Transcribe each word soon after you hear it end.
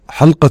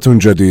حلقة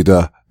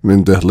جديدة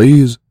من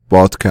دهليز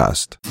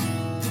بودكاست.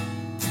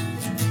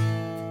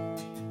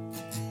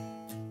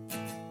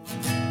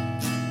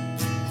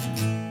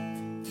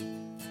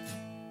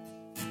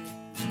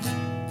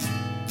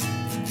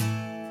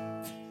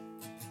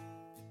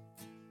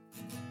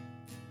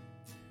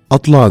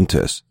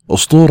 أطلانتس،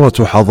 أسطورة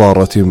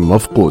حضارة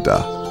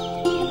مفقودة.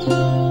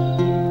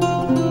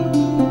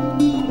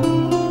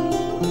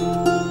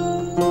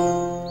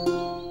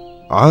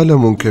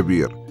 عالم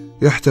كبير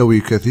يحتوي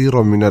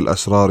كثيرا من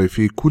الأسرار،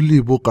 في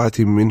كل بقعة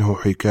منه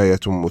حكاية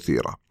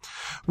مثيرة،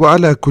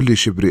 وعلى كل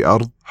شبر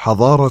أرض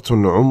حضارة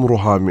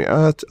عمرها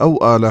مئات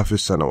أو آلاف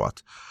السنوات.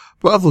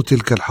 بعض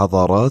تلك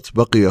الحضارات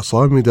بقي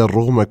صامدا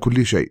رغم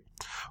كل شيء،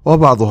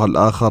 وبعضها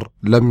الآخر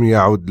لم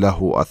يعد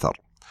له أثر.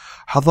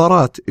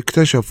 حضارات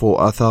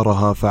اكتشفوا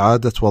آثارها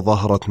فعادت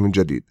وظهرت من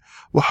جديد،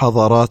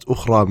 وحضارات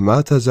أخرى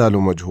ما تزال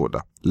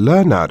مجهولة،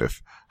 لا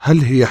نعرف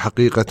هل هي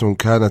حقيقة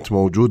كانت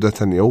موجودة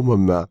يوما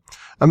ما،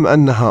 أم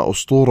أنها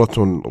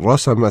أسطورة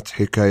رسمت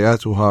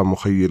حكاياتها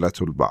مخيلة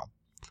البعض.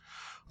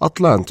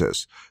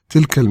 أطلانتس،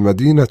 تلك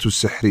المدينة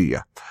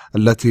السحرية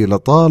التي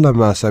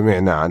لطالما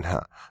سمعنا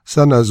عنها،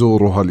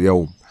 سنزورها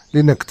اليوم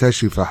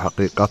لنكتشف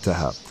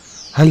حقيقتها.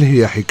 هل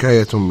هي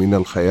حكاية من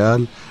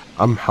الخيال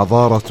أم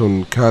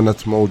حضارة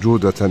كانت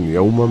موجودة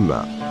يوما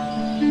ما؟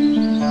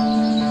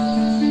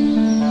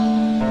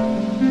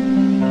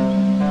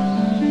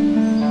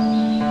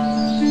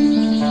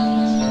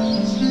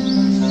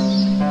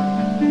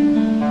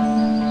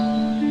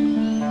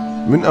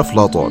 من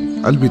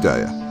أفلاطون.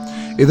 البداية.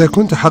 إذا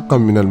كنت حقا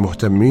من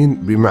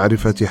المهتمين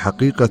بمعرفة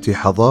حقيقة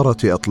حضارة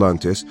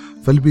أطلانتس،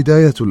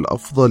 فالبداية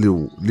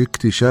الأفضل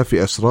لاكتشاف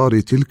أسرار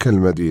تلك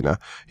المدينة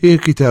هي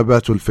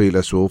كتابات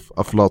الفيلسوف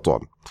أفلاطون،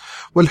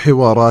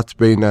 والحوارات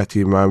بين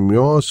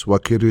تيماميوس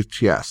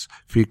وكيريتياس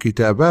في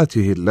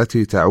كتاباته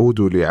التي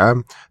تعود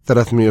لعام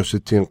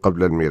 360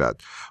 قبل الميلاد،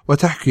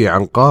 وتحكي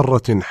عن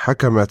قارة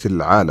حكمت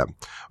العالم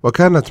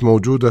وكانت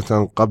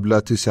موجودة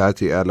قبل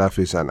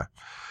 9000 سنة،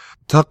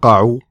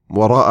 تقع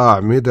وراء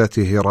أعمدة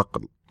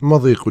هرقل،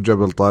 مضيق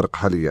جبل طارق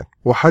حاليا،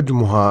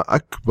 وحجمها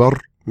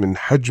أكبر من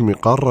حجم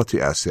قارة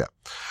آسيا.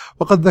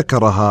 وقد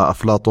ذكرها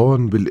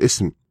أفلاطون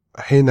بالاسم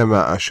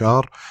حينما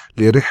أشار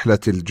لرحلة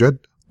الجد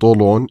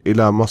طولون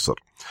إلى مصر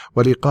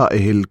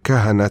ولقائه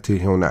الكهنة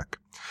هناك،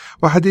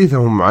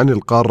 وحديثهم عن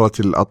القارة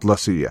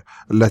الأطلسية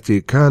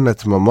التي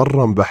كانت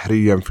ممرا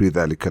بحريا في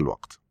ذلك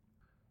الوقت.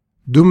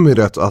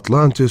 دمرت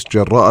أطلانتس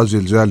جراء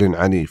زلزال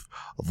عنيف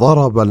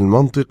ضرب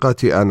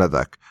المنطقة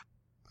آنذاك،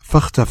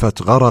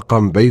 فاختفت غرقا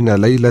بين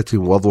ليلة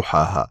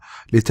وضحاها،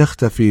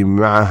 لتختفي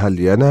معها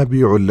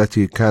الينابيع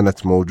التي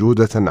كانت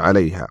موجودة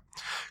عليها،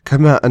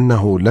 كما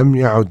أنه لم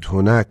يعد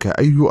هناك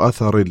أي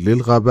أثر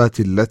للغابات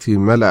التي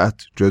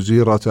ملأت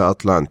جزيرة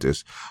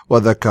أطلانتس،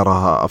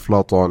 وذكرها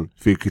أفلاطون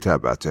في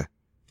كتاباته.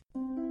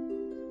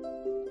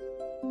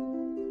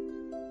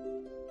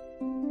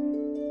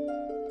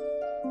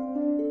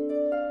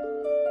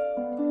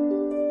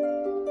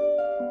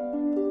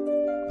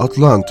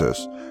 أطلانتس،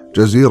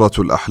 جزيرة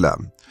الأحلام.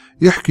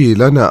 يحكي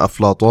لنا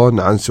أفلاطون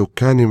عن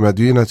سكان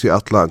مدينة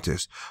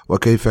أطلانتس،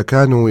 وكيف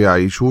كانوا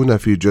يعيشون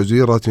في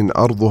جزيرة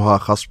أرضها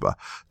خصبة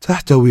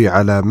تحتوي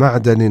على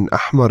معدن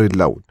أحمر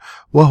اللون،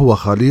 وهو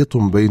خليط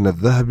بين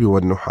الذهب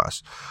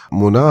والنحاس.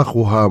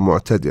 مناخها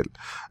معتدل،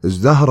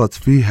 ازدهرت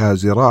فيها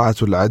زراعة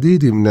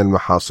العديد من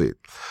المحاصيل،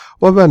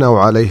 وبنوا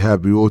عليها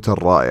بيوتا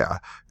رائعة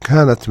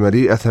كانت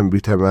مليئة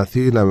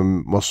بتماثيل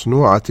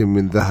مصنوعة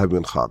من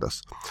ذهب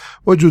خالص،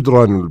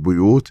 وجدران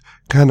البيوت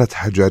كانت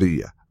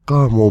حجرية،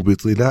 قاموا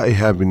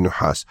بطلائها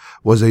بالنحاس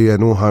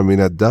وزينوها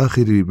من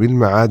الداخل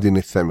بالمعادن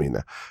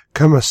الثمينة،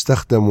 كما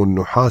استخدموا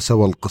النحاس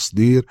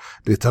والقصدير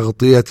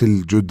لتغطية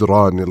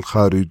الجدران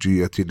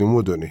الخارجية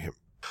لمدنهم.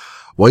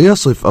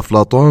 ويصف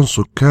أفلاطون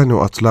سكان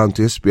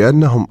أطلانتس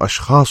بأنهم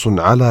أشخاص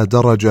على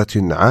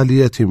درجة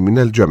عالية من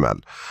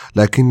الجمال،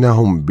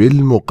 لكنهم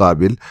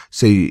بالمقابل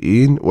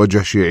سيئين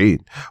وجشعين،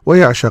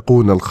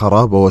 ويعشقون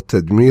الخراب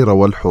والتدمير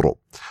والحروب،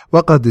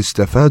 وقد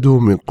استفادوا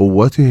من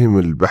قوتهم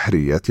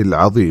البحرية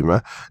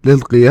العظيمة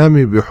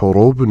للقيام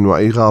بحروب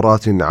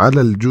وإغارات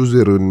على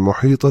الجزر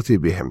المحيطة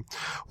بهم.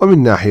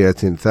 ومن ناحية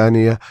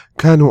ثانية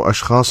كانوا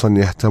أشخاصا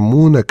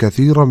يهتمون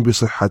كثيرا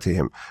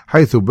بصحتهم،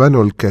 حيث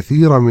بنوا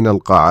الكثير من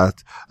القاعات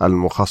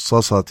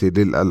المخصصة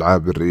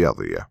للألعاب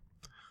الرياضية.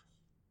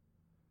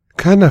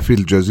 كان في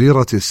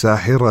الجزيرة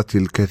الساحرة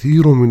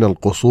الكثير من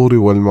القصور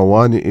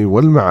والموانئ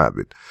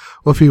والمعابد،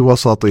 وفي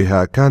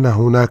وسطها كان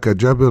هناك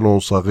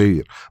جبل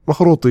صغير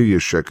مخروطي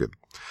الشكل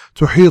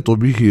تحيط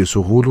به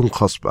سهول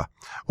خصبة،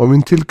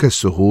 ومن تلك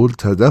السهول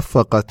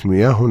تدفقت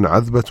مياه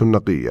عذبة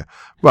نقية،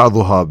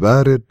 بعضها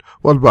بارد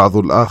والبعض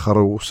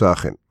الآخر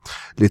ساخن،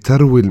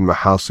 لتروي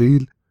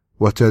المحاصيل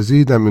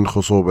وتزيد من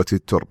خصوبة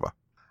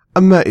التربة.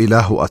 أما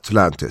إله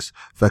أطلانتس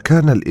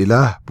فكان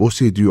الإله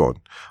بوسيديون،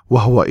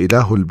 وهو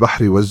إله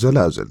البحر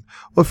والزلازل.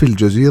 وفي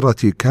الجزيرة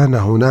كان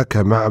هناك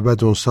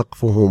معبد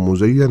سقفه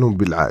مزين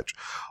بالعاج،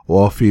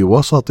 وفي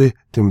وسطه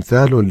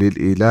تمثال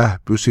للإله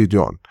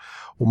بوسيديون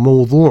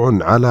وموضوع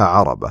على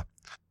عربة،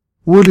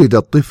 ولد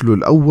الطفل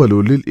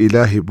الأول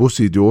للإله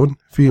بوسيدون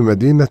في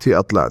مدينة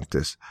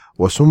أطلانتس،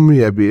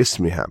 وسمي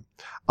باسمها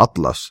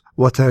أطلس،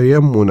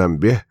 وتيمنا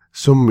به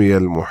سمي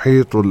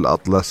المحيط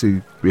الأطلسي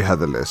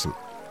بهذا الاسم.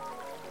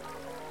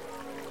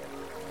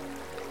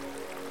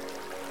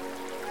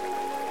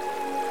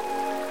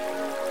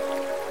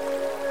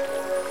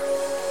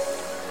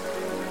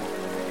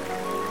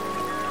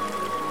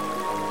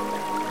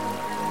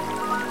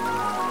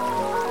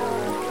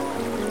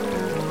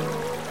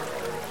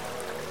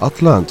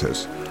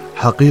 أطلانتس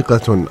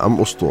حقيقة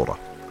أم أسطورة؟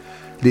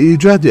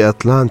 لإيجاد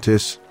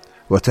أطلانتس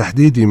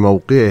وتحديد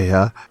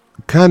موقعها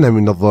كان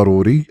من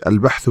الضروري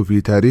البحث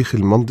في تاريخ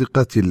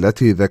المنطقة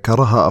التي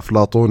ذكرها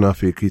أفلاطون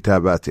في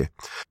كتاباته،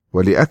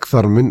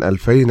 ولأكثر من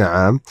 2000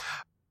 عام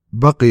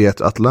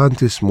بقيت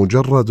أطلانتس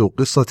مجرد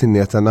قصة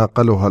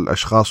يتناقلها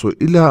الأشخاص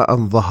إلى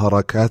أن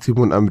ظهر كاتب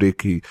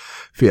أمريكي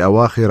في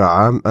أواخر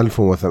عام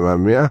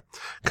 1800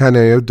 كان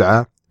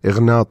يدعى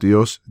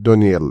إغناطيوس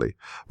دونييلي،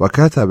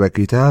 وكتب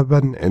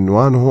كتابا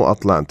عنوانه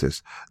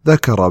أطلانتس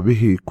ذكر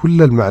به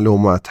كل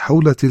المعلومات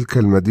حول تلك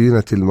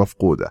المدينة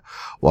المفقودة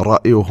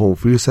ورأيه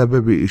في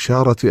سبب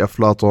إشارة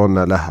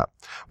أفلاطون لها،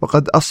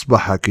 وقد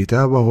أصبح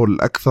كتابه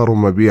الأكثر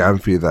مبيعا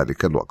في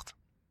ذلك الوقت.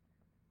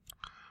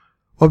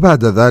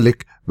 وبعد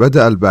ذلك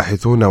بدأ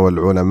الباحثون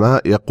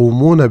والعلماء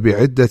يقومون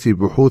بعدة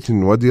بحوث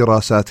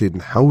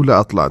ودراسات حول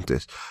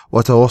أطلانتس،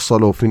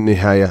 وتوصلوا في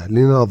النهاية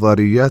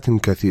لنظريات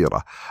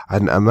كثيرة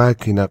عن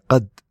أماكن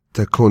قد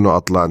تكون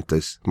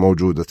أطلانتس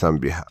موجودة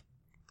بها.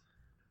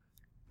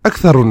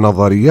 أكثر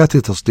النظريات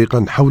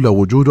تصديقا حول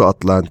وجود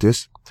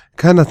أطلانتس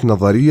كانت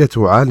نظرية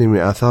عالم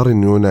آثار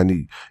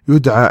يوناني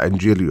يدعى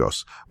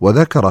أنجيليوس،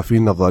 وذكر في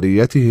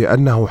نظريته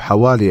أنه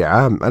حوالي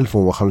عام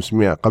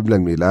 1500 قبل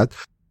الميلاد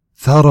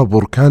ثار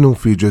بركان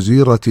في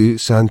جزيرة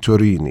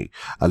سانتوريني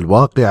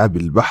الواقعة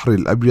بالبحر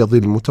الأبيض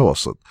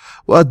المتوسط،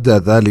 وأدى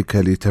ذلك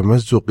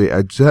لتمزق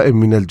أجزاء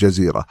من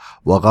الجزيرة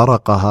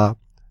وغرقها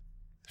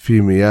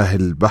في مياه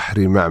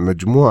البحر مع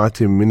مجموعة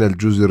من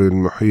الجزر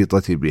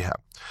المحيطة بها،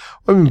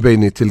 ومن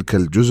بين تلك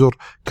الجزر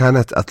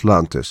كانت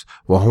أطلانتس.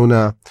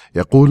 وهنا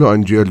يقول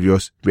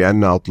أنجيليوس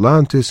بأن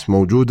أطلانتس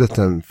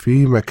موجودة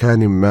في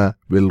مكان ما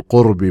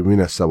بالقرب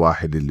من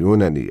السواحل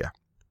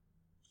اليونانية.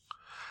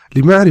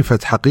 لمعرفة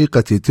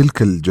حقيقة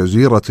تلك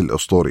الجزيرة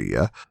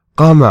الأسطورية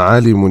قام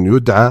عالم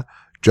يدعى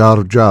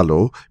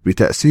جارجالو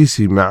بتأسيس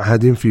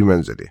معهد في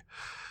منزله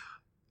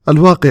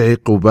الواقع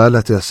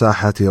قبالة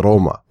ساحة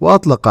روما،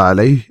 وأطلق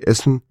عليه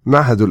اسم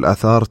معهد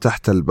الآثار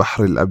تحت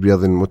البحر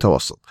الأبيض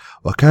المتوسط،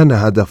 وكان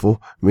هدفه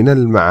من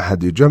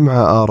المعهد جمع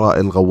آراء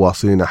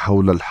الغواصين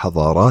حول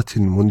الحضارات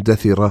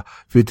المندثرة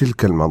في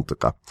تلك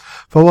المنطقة،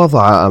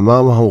 فوضع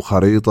أمامه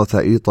خريطة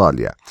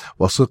إيطاليا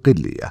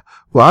وصقلية،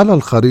 وعلى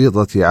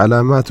الخريطة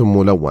علامات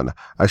ملونة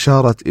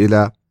أشارت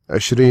إلى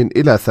 20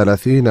 إلى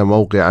 30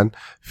 موقعا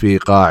في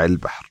قاع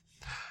البحر.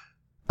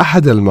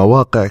 أحد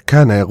المواقع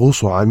كان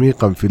يغوص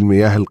عميقا في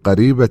المياه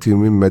القريبة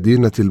من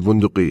مدينة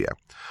البندقية،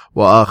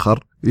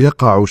 وآخر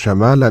يقع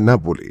شمال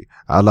نابولي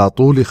على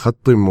طول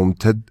خط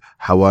ممتد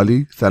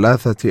حوالي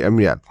 3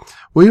 أميال.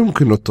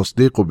 ويمكن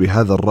التصديق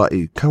بهذا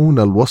الرأي كون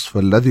الوصف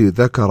الذي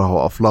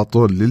ذكره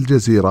أفلاطون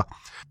للجزيرة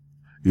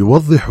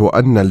يوضح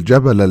أن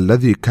الجبل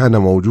الذي كان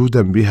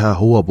موجودا بها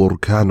هو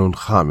بركان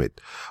خامد،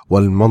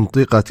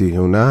 والمنطقة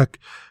هناك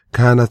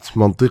كانت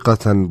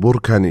منطقة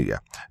بركانية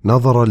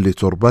نظرا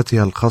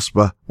لتربتها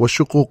الخصبة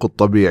والشقوق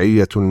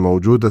الطبيعية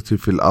الموجودة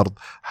في الأرض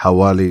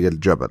حوالي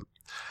الجبل.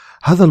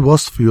 هذا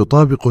الوصف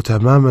يطابق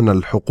تماما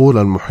الحقول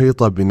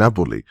المحيطة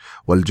بنابولي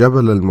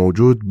والجبل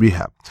الموجود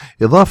بها،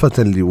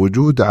 إضافة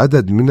لوجود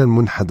عدد من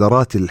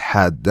المنحدرات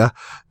الحادة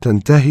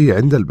تنتهي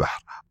عند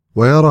البحر.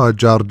 ويرى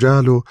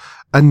جارجالو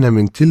أن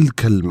من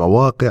تلك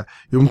المواقع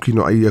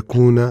يمكن أن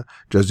يكون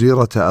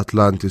جزيرة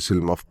أطلانتس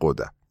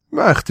المفقودة،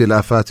 مع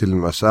اختلافات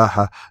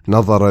المساحة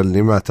نظرا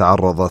لما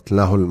تعرضت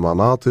له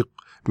المناطق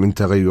من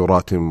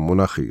تغيرات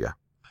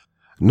مناخية.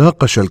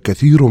 ناقش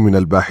الكثير من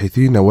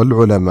الباحثين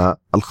والعلماء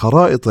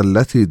الخرائط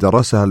التي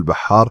درسها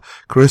البحار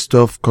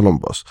كريستوف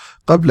كولومبوس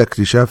قبل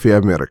اكتشاف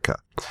أمريكا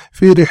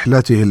في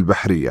رحلته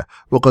البحرية،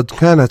 وقد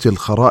كانت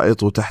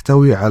الخرائط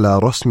تحتوي على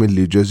رسم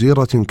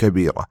لجزيرة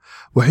كبيرة،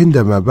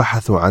 وعندما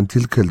بحثوا عن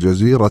تلك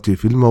الجزيرة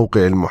في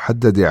الموقع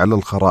المحدد على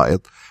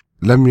الخرائط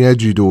لم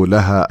يجدوا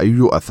لها أي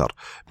أثر،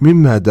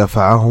 مما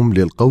دفعهم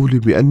للقول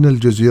بأن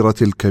الجزيرة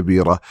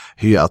الكبيرة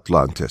هي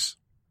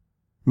أطلانتس.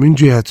 من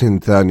جهة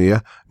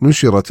ثانية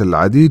نشرت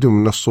العديد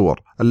من الصور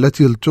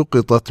التي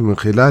التقطت من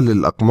خلال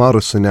الأقمار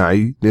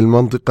الصناعي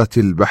للمنطقة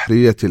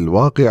البحرية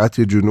الواقعة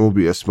جنوب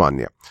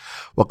إسبانيا،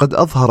 وقد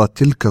أظهرت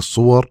تلك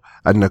الصور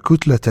أن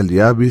كتلة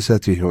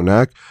اليابسة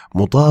هناك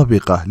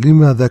مطابقة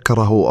لما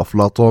ذكره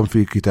أفلاطون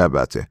في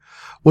كتاباته.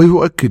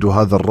 ويؤكد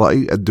هذا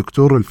الرأي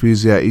الدكتور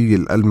الفيزيائي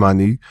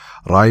الألماني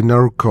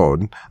راينر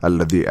كون،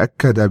 الذي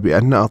أكد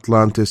بأن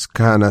أطلانتس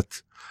كانت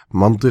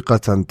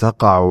منطقة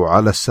تقع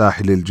على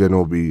الساحل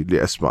الجنوبي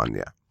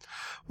لإسبانيا،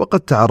 وقد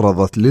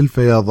تعرضت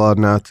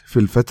للفيضانات في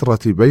الفترة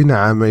بين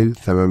عامي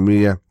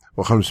 800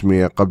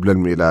 و500 قبل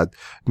الميلاد،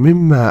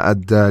 مما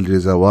أدى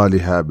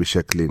لزوالها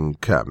بشكل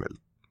كامل.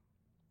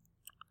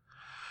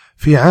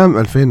 في عام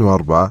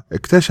 2004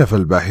 اكتشف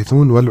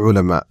الباحثون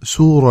والعلماء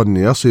سورا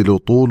يصل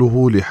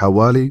طوله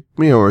لحوالي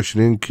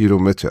 120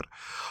 كيلومتر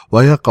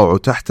ويقع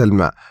تحت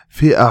الماء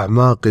في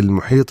أعماق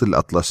المحيط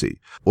الأطلسي،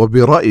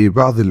 وبرأي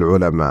بعض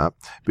العلماء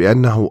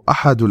بأنه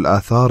أحد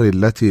الآثار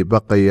التي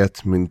بقيت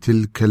من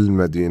تلك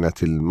المدينة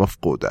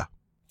المفقودة.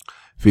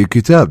 في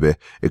كتابه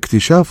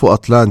اكتشاف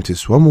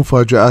أطلانتس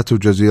ومفاجآت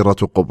جزيرة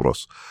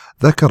قبرص،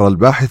 ذكر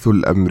الباحث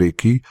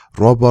الأمريكي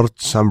روبرت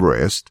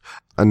سامبريست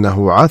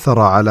أنه عثر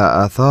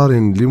على آثار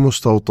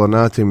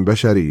لمستوطنات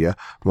بشرية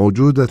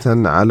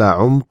موجودة على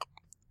عمق 1.5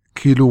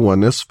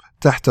 كيلو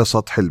تحت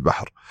سطح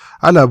البحر،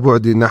 على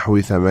بعد نحو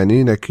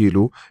 80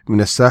 كيلو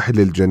من الساحل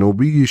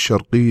الجنوبي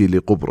الشرقي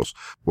لقبرص،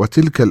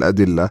 وتلك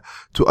الأدلة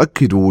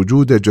تؤكد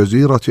وجود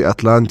جزيرة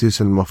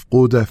أطلانتس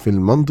المفقودة في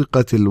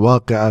المنطقة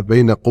الواقعة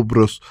بين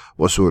قبرص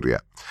وسوريا.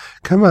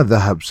 كما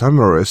ذهب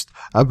سامرست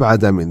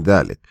أبعد من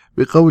ذلك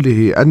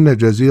بقوله أن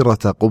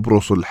جزيرة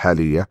قبرص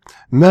الحالية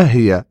ما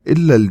هي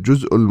إلا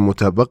الجزء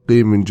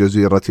المتبقي من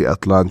جزيرة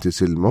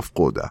أطلانتس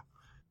المفقودة.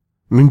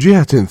 من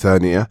جهة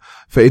ثانية،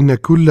 فإن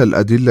كل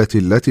الأدلة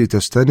التي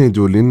تستند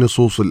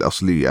للنصوص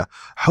الأصلية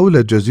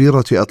حول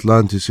جزيرة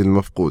أطلانتس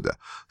المفقودة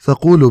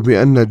تقول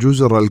بأن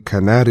جزر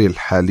الكناري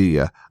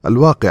الحالية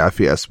الواقعة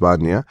في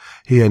أسبانيا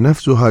هي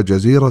نفسها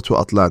جزيرة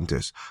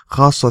أطلانتس،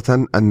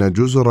 خاصة أن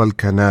جزر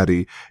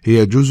الكناري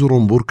هي جزر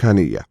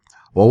بركانية،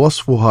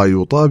 ووصفها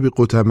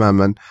يطابق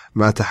تماما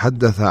ما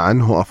تحدث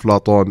عنه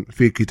أفلاطون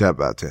في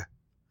كتاباته.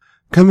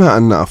 كما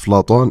أن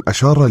أفلاطون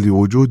أشار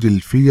لوجود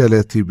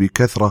الفيلة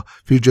بكثرة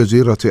في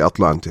جزيرة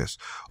أطلانتس،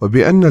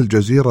 وبأن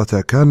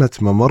الجزيرة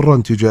كانت ممرا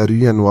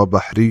تجاريا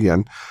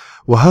وبحريا،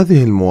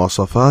 وهذه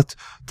المواصفات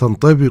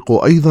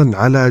تنطبق أيضا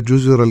على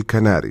جزر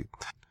الكناري.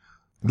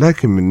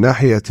 لكن من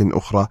ناحية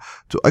أخرى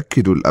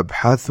تؤكد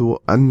الأبحاث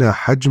أن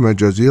حجم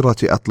جزيرة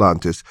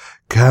أطلانتس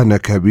كان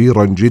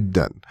كبيرا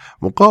جدا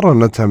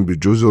مقارنة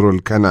بجزر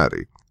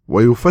الكناري،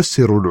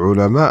 ويفسر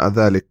العلماء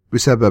ذلك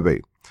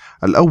بسببين: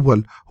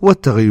 الأول هو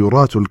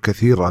التغيرات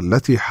الكثيرة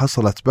التي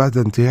حصلت بعد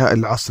انتهاء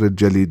العصر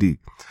الجليدي،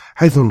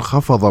 حيث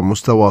انخفض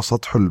مستوى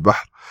سطح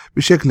البحر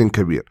بشكل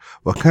كبير،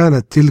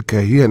 وكانت تلك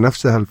هي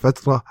نفسها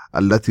الفترة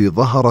التي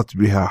ظهرت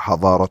بها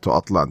حضارة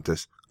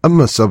أطلانتس.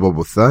 أما السبب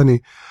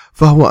الثاني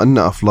فهو أن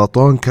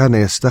أفلاطون كان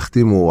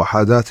يستخدم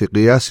وحدات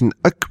قياس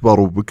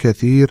أكبر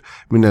بكثير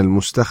من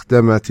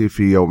المستخدمة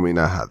في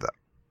يومنا هذا.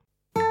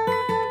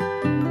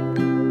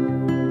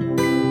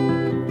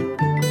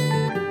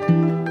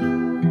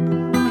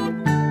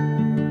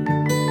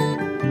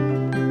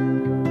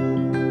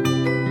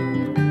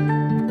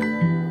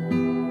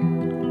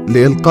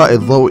 لإلقاء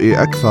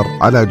الضوء أكثر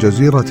على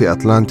جزيرة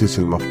أطلانتس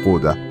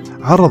المفقودة،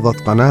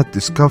 عرضت قناة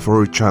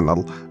ديسكفري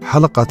تشانل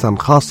حلقة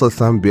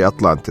خاصة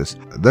بأطلانتس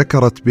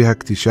ذكرت بها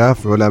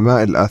اكتشاف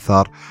علماء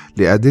الآثار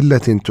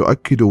لأدلة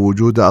تؤكد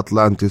وجود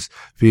أطلانتس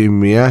في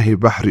مياه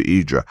بحر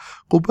إيجا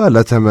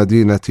قبالة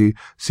مدينة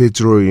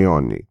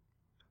سيترويوني.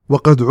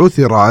 وقد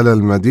عثر على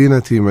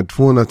المدينة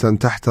مدفونة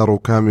تحت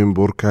ركام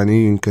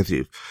بركاني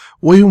كثيف،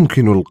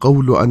 ويمكن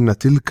القول أن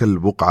تلك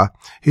البقعة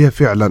هي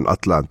فعلا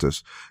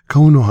أطلانتس،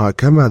 كونها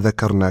كما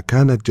ذكرنا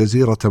كانت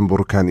جزيرة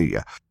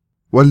بركانية.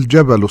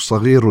 والجبل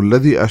الصغير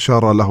الذي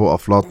أشار له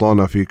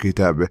أفلاطون في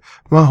كتابه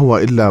ما هو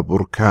إلا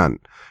بركان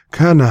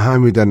كان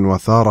هامدا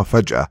وثار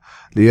فجأة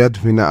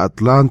ليدفن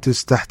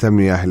أطلانتس تحت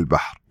مياه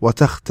البحر،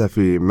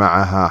 وتختفي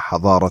معها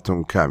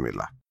حضارة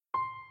كاملة.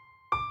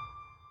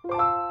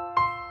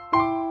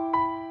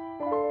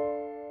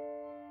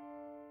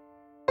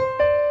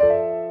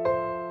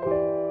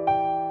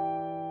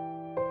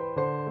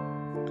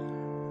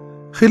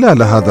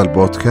 خلال هذا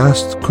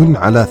البودكاست كن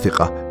على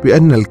ثقة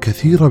بأن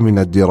الكثير من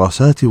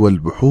الدراسات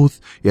والبحوث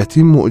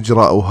يتم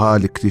إجراؤها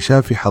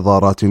لاكتشاف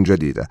حضارات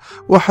جديدة،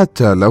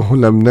 وحتى لو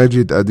لم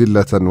نجد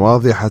أدلة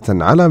واضحة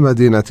على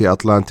مدينة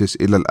أطلانتس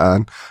إلى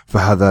الآن،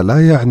 فهذا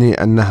لا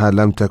يعني أنها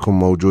لم تكن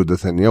موجودة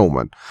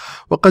يوما.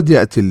 وقد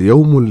يأتي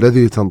اليوم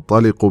الذي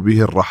تنطلق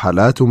به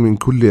الرحلات من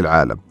كل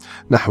العالم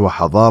نحو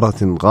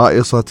حضارة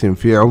غائصة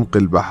في عمق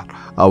البحر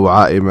أو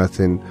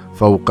عائمة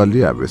فوق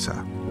اليابسة.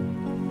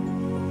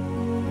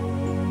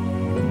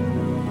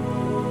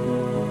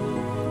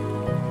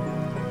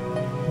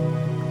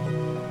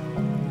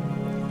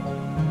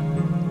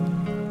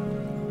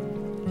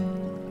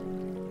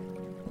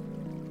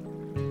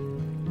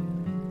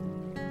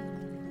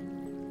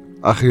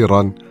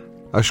 أخيرا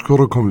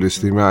أشكركم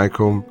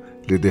لاستماعكم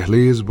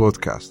لدهليز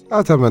بودكاست.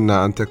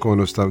 أتمنى أن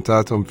تكونوا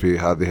استمتعتم في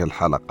هذه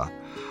الحلقة.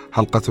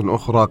 حلقة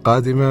أخرى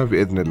قادمة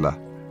بإذن الله.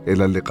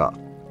 إلى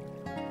اللقاء.